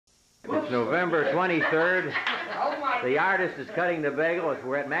November 23rd. The artist is cutting the bagel.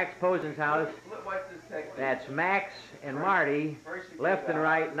 We're at Max Posen's house. That's Max and Marty, left and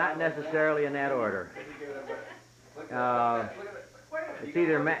right, not necessarily in that order. It's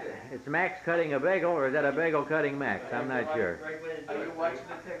either it's Max cutting a bagel, or is that a bagel cutting Max? I'm not sure. Are you watching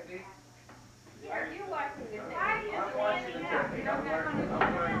the technique? Are you watching the technique? I'm watching the technique. I'm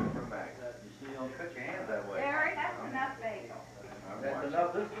learning from Max. You don't cut your hands that way. Barry, that's enough bagel. That's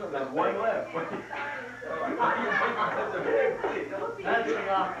enough. There's one left. That's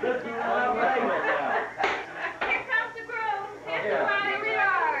enough. This is one bagel now. Here comes the groom. Here's why we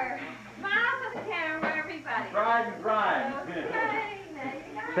are. Smile for the camera, everybody. Bride and bride.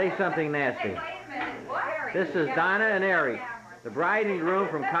 Say something nasty. Hey, wait a minute. What? This is Donna and Eric, the bride and groom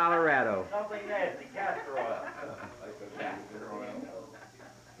from Colorado. Something nasty. Castor oil.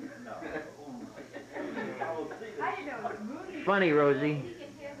 Funny, Rosie.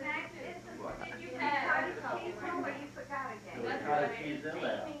 Cheese in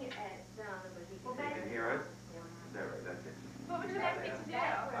there. You can hear us? That's it. What would you like me to do?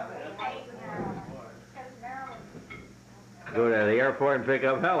 Go to the airport and pick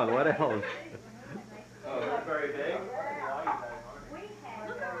up Helen. What else? Oh, that's very big.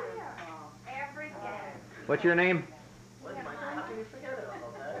 What's your name?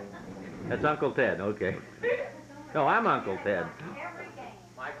 That's Uncle Ted. Okay. No, I'm Uncle Ted.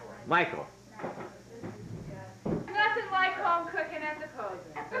 Michael. Nothing like home cooking at the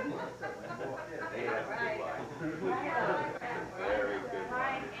Posen. Very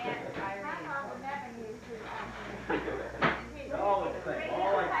good. All the same.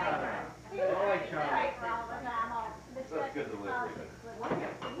 All like China. All like China. That's good to live with.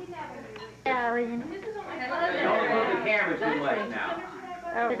 Don't put the camera too late now.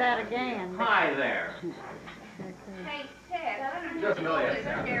 Oh, that again. Hi there. Hey, Ted. Just know it.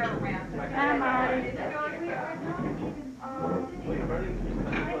 Hi, Marty.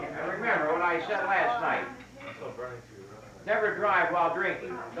 And remember what I said last night. Never drive while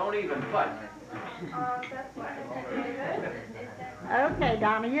drinking. Don't even putt. Okay,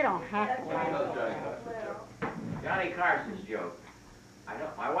 Donna, you don't have to like Johnny Carson's joke. I know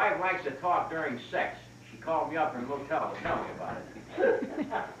my wife likes to talk during sex. She called me up from the motel to tell me about it.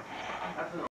 That's an